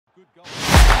good goal.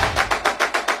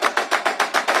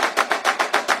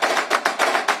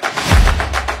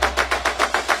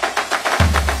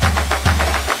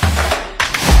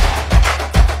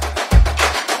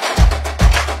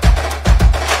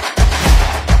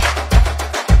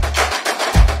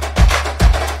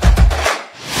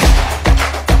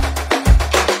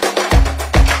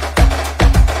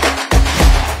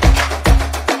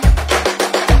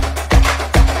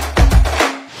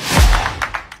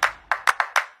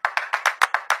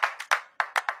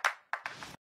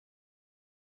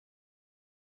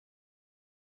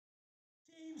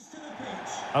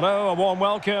 Hello, a warm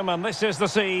welcome, and this is the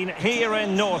scene here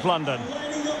in North London.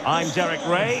 I'm Derek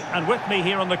Ray, and with me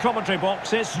here on the commentary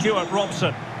box is Stuart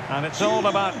Robson. And it's all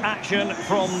about action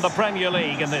from the Premier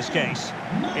League in this case.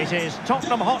 It is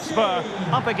Tottenham Hotspur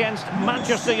up against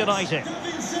Manchester United.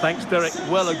 Thanks, Derek.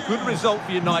 Well, a good result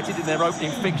for United in their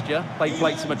opening fixture. They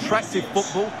played some attractive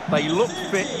football, they looked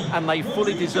fit, and they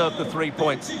fully deserved the 3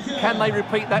 points. Can they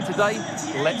repeat that today?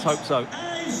 Let's hope so.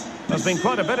 There's been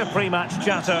quite a bit of pre-match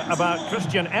chatter about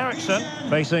Christian Eriksen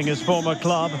facing his former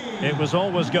club. It was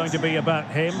always going to be about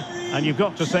him, and you've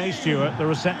got to say, Stuart, the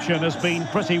reception has been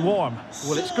pretty warm.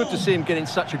 Well, it's good to see him getting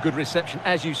such a good reception,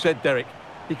 as you said, Derek,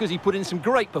 because he put in some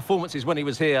great performances when he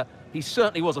was here. He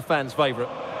certainly was a fan's favourite.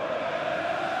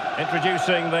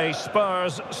 Introducing the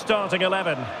Spurs starting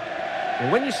 11.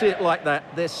 Well, when you see it like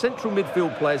that, their central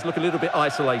midfield players look a little bit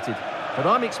isolated. But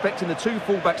I'm expecting the two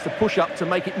fullbacks to push up to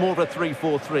make it more of a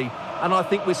 3-4-3. And I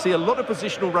think we'll see a lot of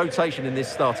positional rotation in this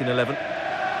starting 11.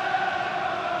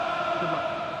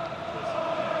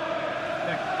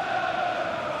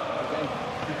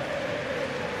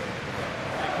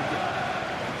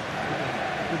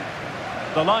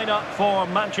 The lineup for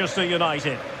Manchester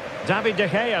United. David De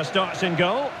Gea starts in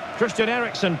goal. Christian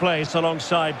Eriksen plays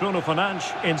alongside Bruno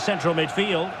Fernandes in central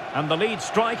midfield. And the lead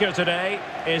striker today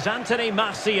is Anthony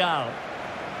Martial.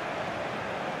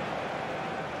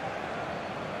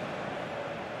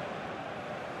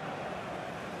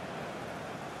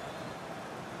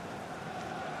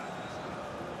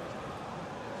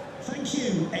 Thank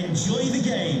you. Enjoy the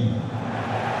game.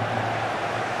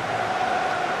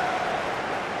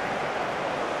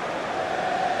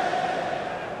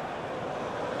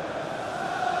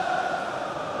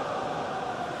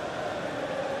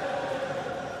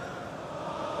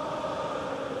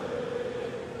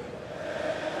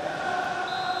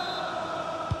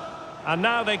 And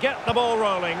now they get the ball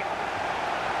rolling.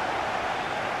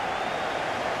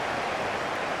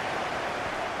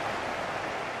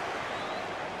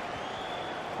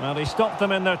 Well, he stopped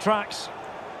them in their tracks.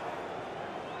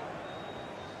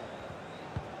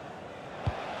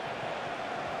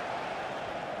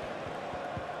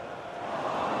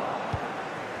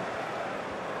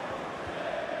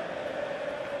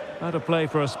 Out of play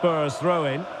for a Spurs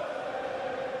throw-in.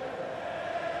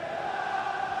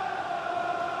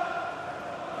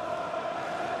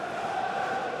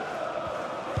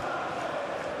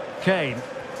 Kane.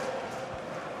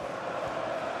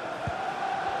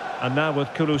 And now with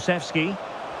Kulusevski.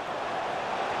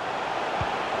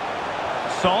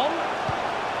 Son.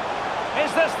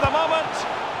 Is this the moment?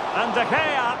 And De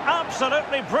Gea,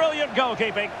 absolutely brilliant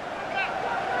goalkeeping.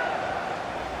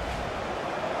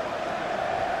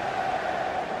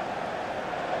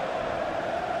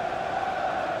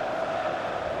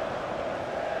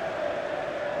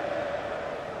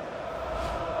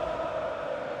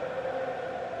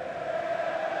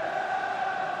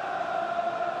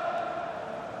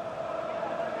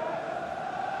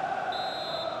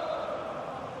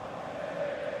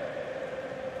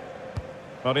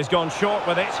 But he's gone short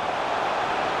with it.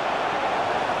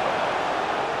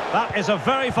 That is a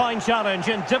very fine challenge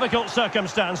in difficult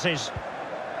circumstances.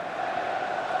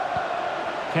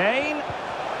 Kane.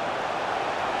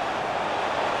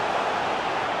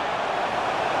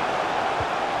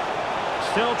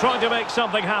 Still trying to make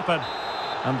something happen.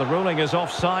 And the ruling is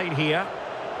offside here.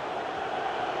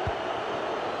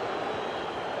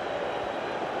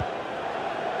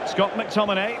 Scott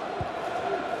McTominay.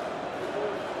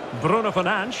 Bruno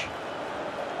Fernandes.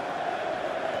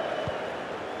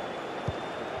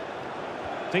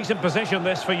 Decent position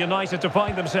this for United to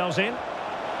find themselves in.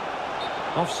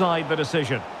 Offside the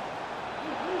decision.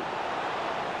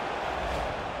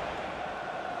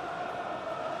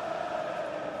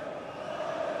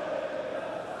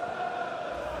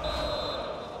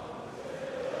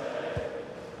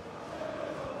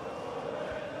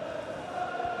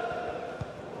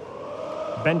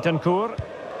 Bentancur.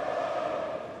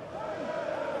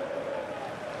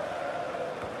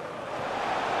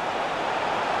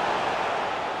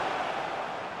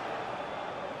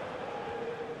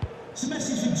 It's a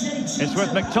message for JJ. It's with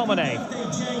McTominay.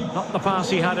 Not the pass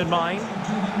he had in mind.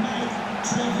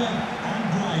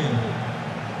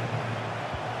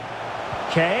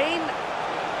 Kane.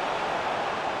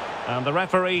 And the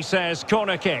referee says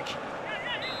corner kick.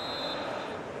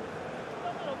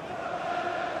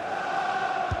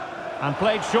 And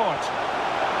played short.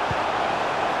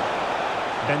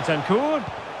 Bentancur.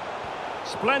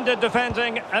 Splendid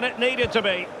defending, and it needed to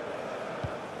be.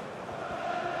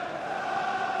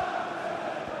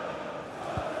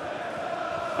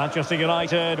 Manchester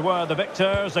United were the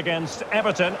victors against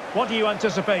Everton. What do you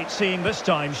anticipate seeing this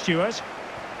time, Stuart?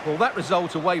 Well, that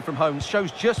result away from home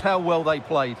shows just how well they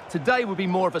played. Today would be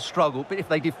more of a struggle, but if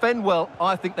they defend well,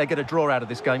 I think they get a draw out of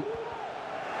this game.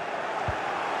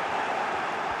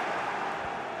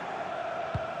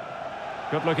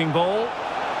 Good-looking ball.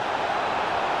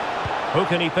 Who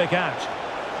can he pick out?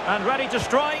 And ready to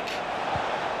strike.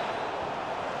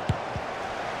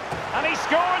 And he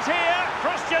scores here,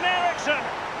 Christian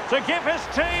to give his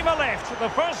team a lift. The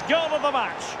first goal of the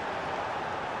match.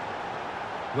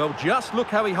 Well, just look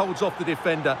how he holds off the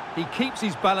defender. He keeps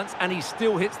his balance and he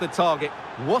still hits the target.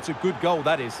 What a good goal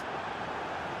that is.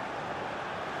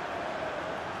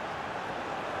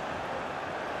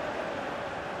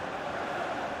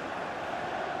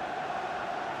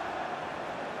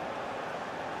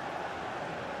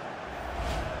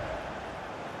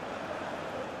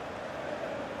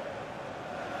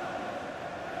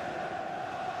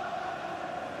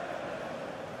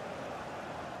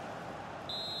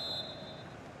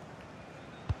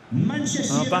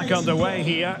 Back underway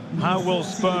here. How will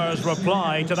Spurs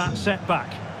reply to that setback?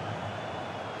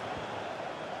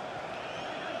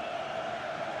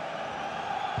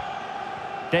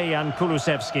 Dejan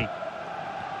Kulusevski.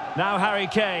 Now Harry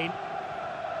Kane.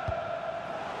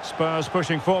 Spurs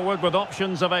pushing forward with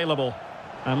options available.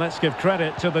 And let's give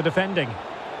credit to the defending.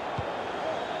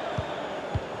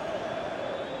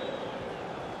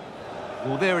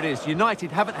 Well, there it is.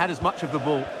 United haven't had as much of the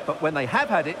ball, but when they have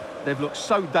had it, they've looked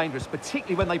so dangerous,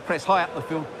 particularly when they press high up the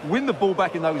field, win the ball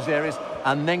back in those areas,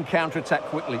 and then counter-attack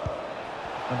quickly.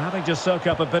 And having to soak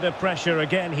up a bit of pressure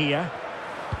again here.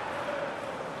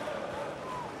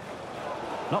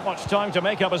 Not much time to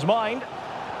make up his mind.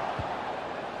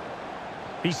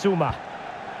 Bissouma.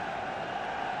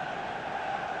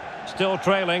 Still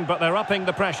trailing, but they're upping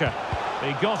the pressure.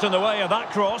 He got in the way of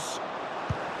that cross.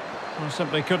 Well,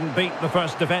 simply couldn't beat the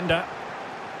first defender.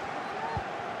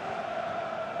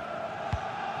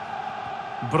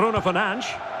 Bruno Fernandes.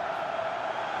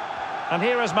 And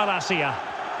here is Malacia.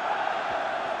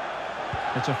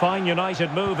 It's a fine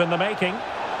United move in the making.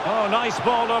 Oh, nice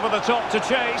ball over the top to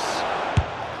chase.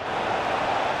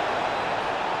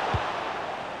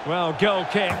 Well, goal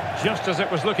kick, just as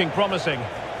it was looking promising.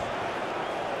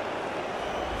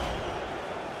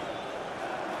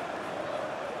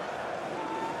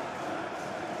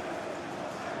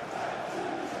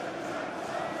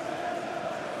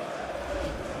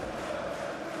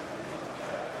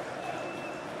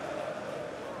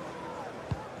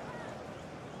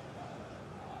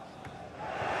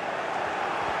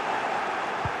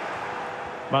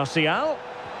 Martial.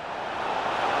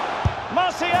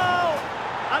 Martial!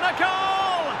 And a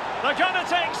goal! They're going to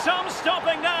take some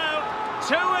stopping now.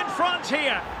 2 in front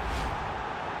here.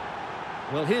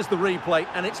 Well, here's the replay,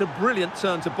 and it's a brilliant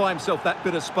turn to buy himself that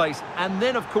bit of space. And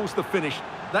then, of course, the finish.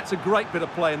 That's a great bit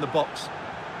of play in the box.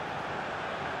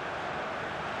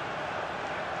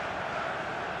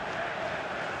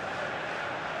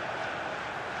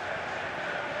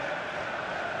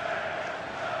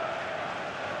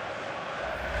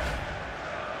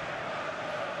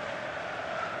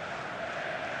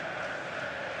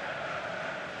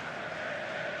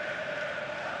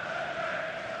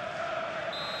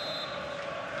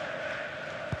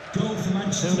 Goal for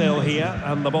Manchester 2-0 here,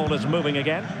 and the ball is moving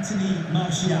again.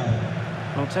 Martial.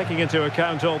 Well, taking into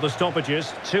account all the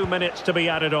stoppages, 2 minutes to be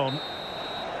added on.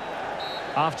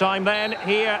 Half-time then,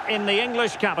 here in the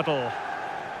English capital.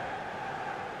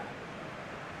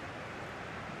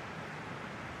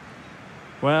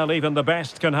 Well, even the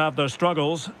best can have their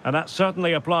struggles, and that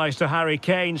certainly applies to Harry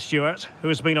Kane, Stuart,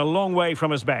 who's been a long way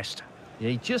from his best.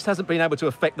 Yeah, he just hasn't been able to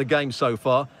affect the game so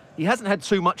far. He hasn't had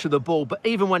too much of the ball, but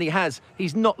even when he has,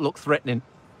 he's not looked threatening.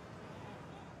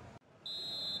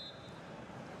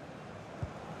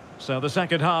 So the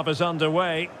second half is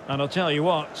underway, and I'll tell you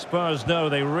what, Spurs know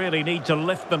they really need to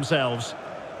lift themselves.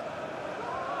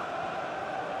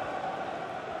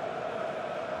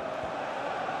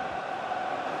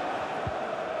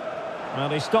 Well,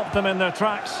 he stopped them in their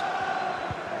tracks.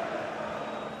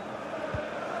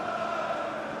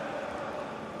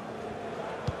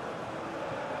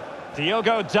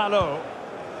 Diogo Dalot.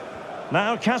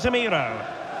 Now Casemiro.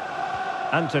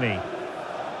 Anthony.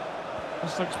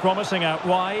 This looks promising out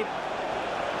wide.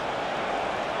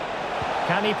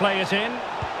 Can he play it in?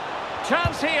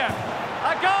 Chance here.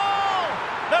 A goal!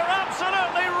 They're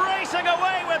absolutely racing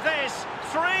away with this.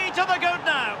 3 to the good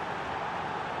now.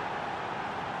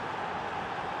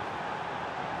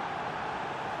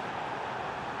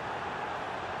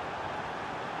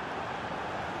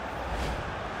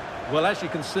 Well, as you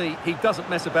can see, he doesn't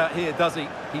mess about here, does he?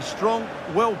 He's strong,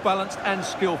 well-balanced and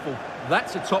skillful.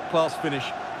 That's a top-class finish.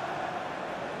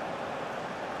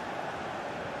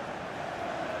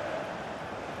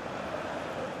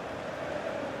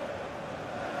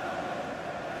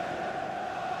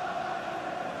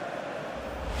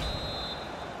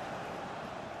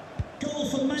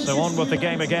 So on with the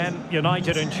game again.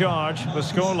 United in charge. The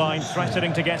scoreline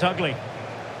threatening to get ugly.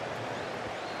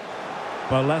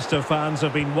 Well, Leicester fans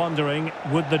have been wondering,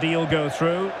 would the deal go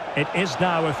through? It is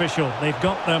now official. They've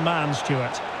got their man,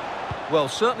 Stuart. Well,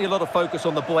 certainly a lot of focus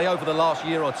on the boy over the last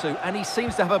year or two, and he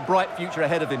seems to have a bright future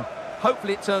ahead of him.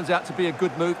 Hopefully it turns out to be a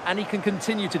good move, and he can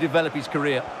continue to develop his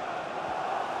career.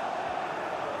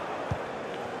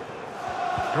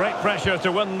 Great pressure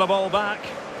to win the ball back.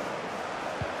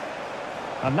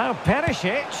 And now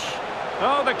Perisic.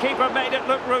 Oh, the keeper made it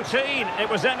look routine. It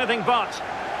was anything but.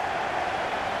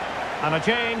 And a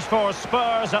change for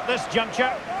Spurs at this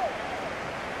juncture.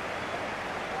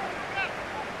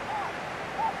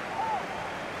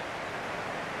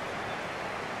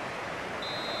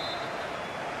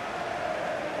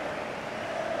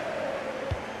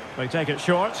 They take it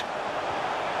short.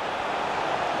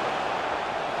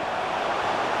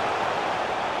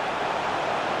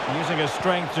 Using his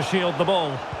strength to shield the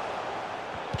ball.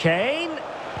 Kane.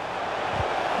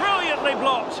 Brilliantly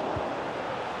blocked.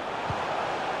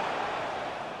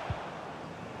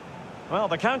 Well,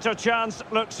 the counter chance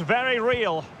looks very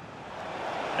real.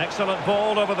 Excellent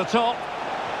ball over the top.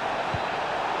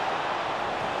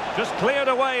 Just cleared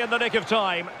away in the nick of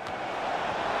time.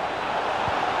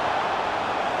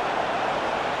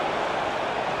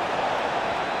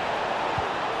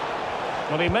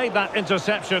 Well, he made that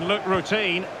interception look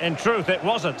routine. In truth, it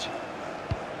wasn't.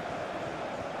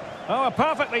 Oh, a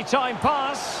perfectly timed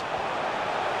pass.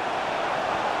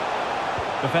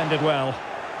 Defended well.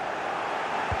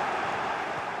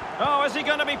 Oh, is he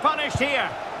going to be punished here?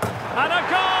 And a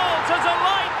goal to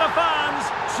delight the fans.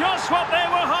 Just what they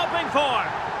were hoping for.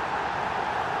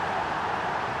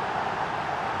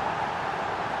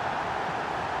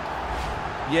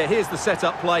 Yeah, here's the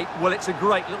set-up play. Well, it's a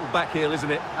great little back heel,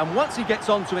 isn't it? And once he gets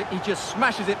onto it, he just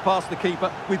smashes it past the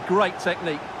keeper with great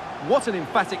technique. What an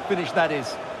emphatic finish that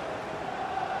is.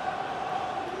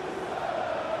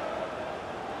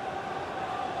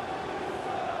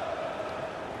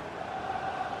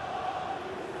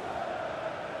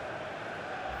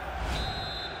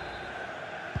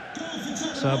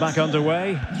 So back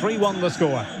underway, 3-1 the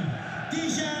score.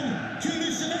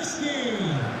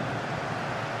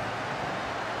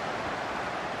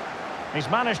 He's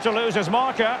managed to lose his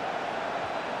marker.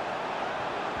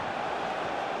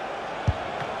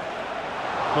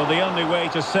 Well, the only way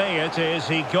to say it is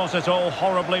he got it all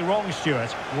horribly wrong,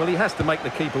 Stuart. Well, he has to make the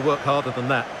keeper work harder than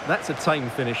that. That's a tame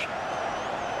finish.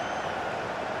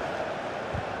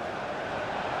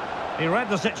 He read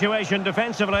the situation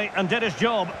defensively and did his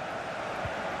job.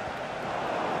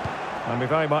 And we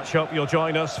very much hope you'll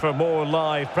join us for more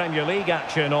live Premier League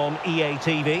action on EA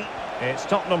TV. It's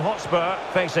Tottenham Hotspur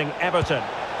facing Everton.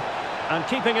 And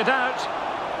keeping it out.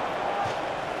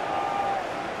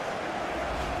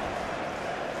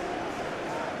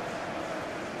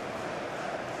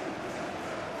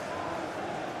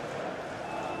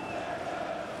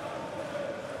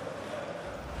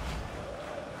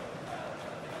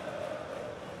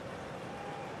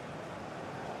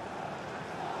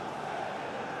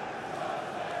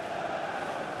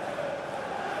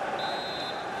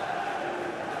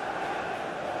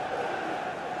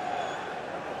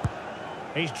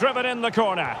 He's driven in the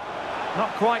corner.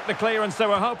 Not quite the clearance they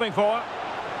were hoping for.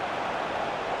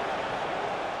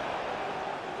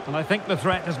 And I think the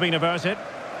threat has been averted.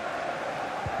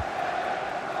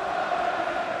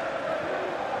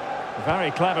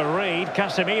 Very clever read,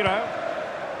 Casemiro.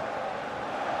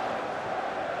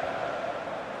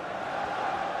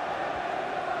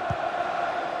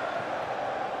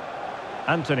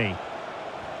 Anthony.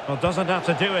 Well, doesn't have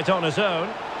to do it on his own.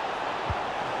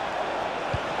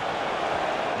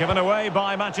 Given away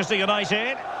by Manchester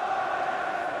United.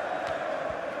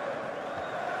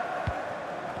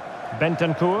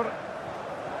 Bentancur.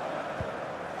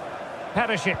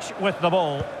 Perisic with the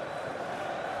ball.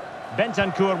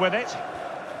 Bentancur with it.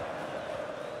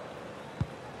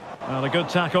 Well, a good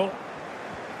tackle.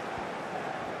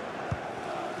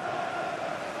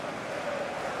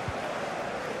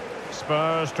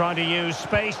 Spurs trying to use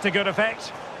space to good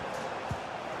effect.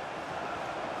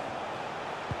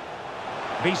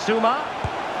 Bissouma,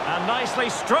 and nicely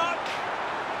struck.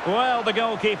 Well, the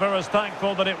goalkeeper is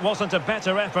thankful that it wasn't a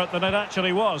better effort than it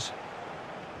actually was.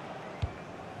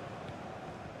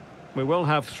 We will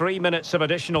have 3 minutes of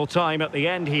additional time at the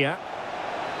end here.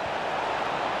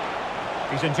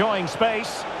 He's enjoying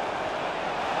space.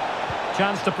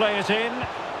 Chance to play it in.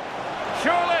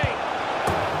 Surely!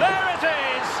 There it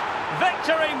is!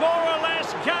 Victory more or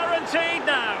less guaranteed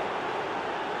now.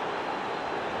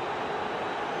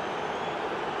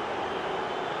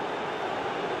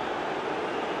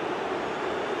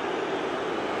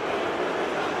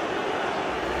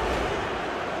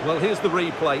 Well, here's the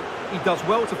replay. He does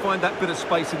well to find that bit of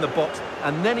space in the box,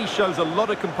 and then he shows a lot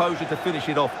of composure to finish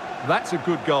it off. That's a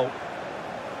good goal.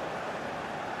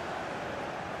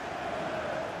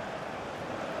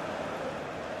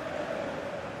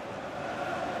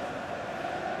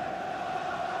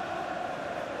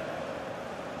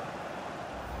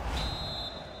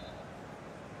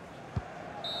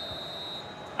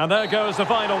 And there goes the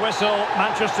final whistle.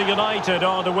 Manchester United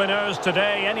are the winners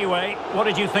today anyway. What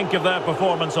did you think of their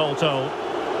performance all told?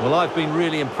 Well, I've been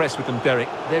really impressed with them, Derek.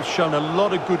 They've shown a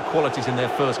lot of good qualities in their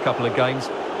first couple of games.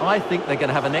 I think they're going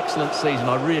to have an excellent season,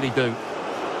 I really do.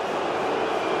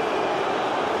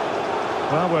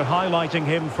 Well, we're highlighting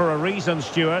him for a reason,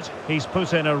 Stuart. He's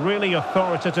put in a really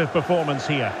authoritative performance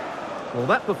here. Well,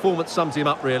 that performance sums him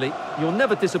up, really. You're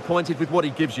never disappointed with what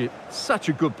he gives you. Such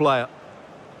a good player.